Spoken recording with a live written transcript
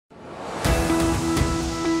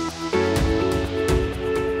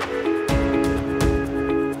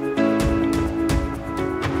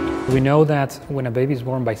We know that when a baby is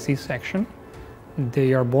born by C-section,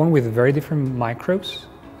 they are born with very different microbes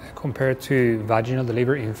compared to vaginal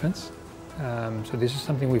delivery infants. So this is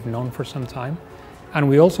something we've known for some time. And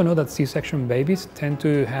we also know that C-section babies tend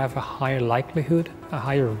to have a higher likelihood, a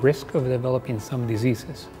higher risk of developing some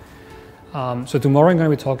diseases. So tomorrow I'm going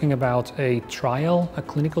to be talking about a trial, a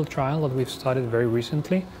clinical trial that we've started very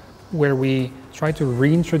recently, where we try to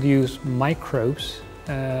reintroduce microbes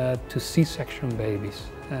to C-section babies.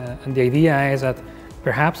 And the idea is that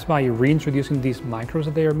perhaps by reintroducing these microbes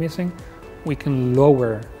that they are missing, we can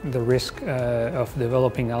lower the risk of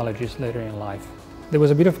developing allergies later in life. There was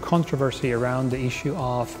a bit of controversy around the issue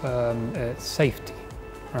of safety,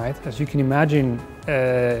 right? As you can imagine,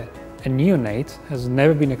 a neonate has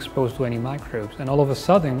never been exposed to any microbes, and all of a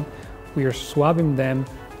sudden we are swabbing them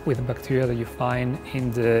with bacteria that you find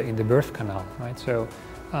in the birth canal, right? So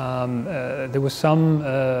there were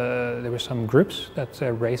some groups that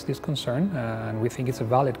raised this concern, and we think it's a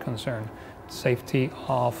valid concern, safety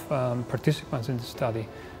of participants in the study.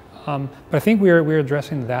 But I think we're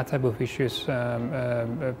addressing that type of issues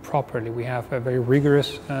properly. We have a very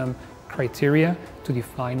rigorous criteria to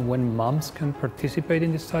define when moms can participate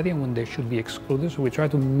in the study and when they should be excluded. So we try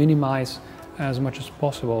to minimize as much as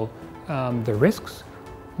possible the risks,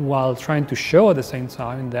 while trying to show at the same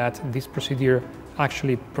time that this procedure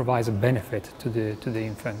actually provides a benefit to the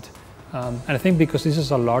infant. And I think because this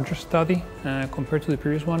is a larger study compared to the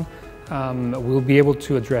previous one, we'll be able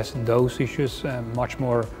to address those issues much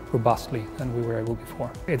more robustly than we were able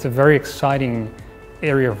before. It's a very exciting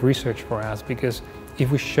area of research for us, because if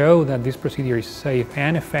we show that this procedure is safe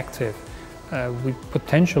and effective, we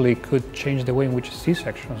potentially could change the way in which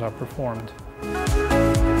C-sections are performed.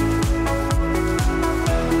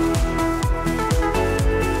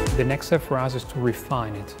 The next step for us is to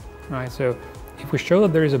refine it, right? So if we show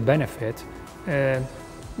that there is a benefit,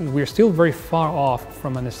 we're still very far off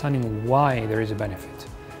from understanding why there is a benefit.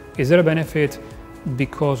 Is there a benefit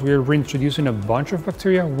because we're reintroducing a bunch of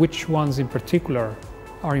bacteria? Which ones in particular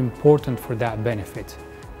are important for that benefit?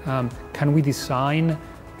 Can we design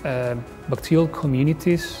bacterial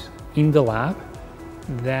communities in the lab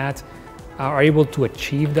that are able to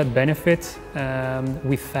achieve that benefit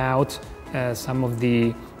without some of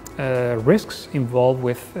the risks involved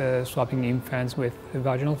with swapping infants with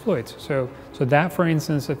vaginal fluids? So that, for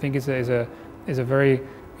instance, I think is a very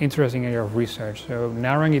interesting area of research. So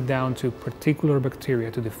narrowing it down to particular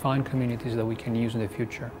bacteria to define communities that we can use in the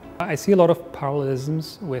future. I see a lot of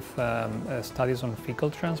parallelisms with studies on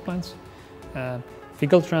fecal transplants.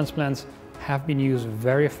 Fecal transplants have been used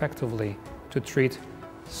very effectively to treat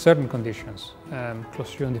certain conditions,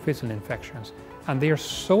 Clostridium difficile infections, and they are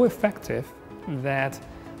so effective that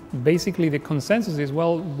basically the consensus is,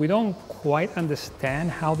 well, we don't quite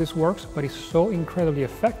understand how this works, but it's so incredibly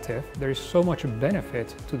effective, there is so much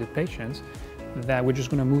benefit to the patients that we're just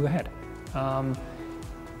going to move ahead.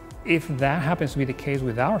 If that happens to be the case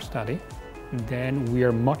with our study, then we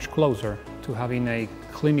are much closer to having a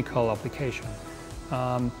clinical application.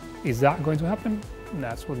 Is that going to happen?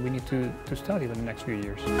 That's what we need to study in the next few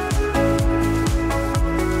years.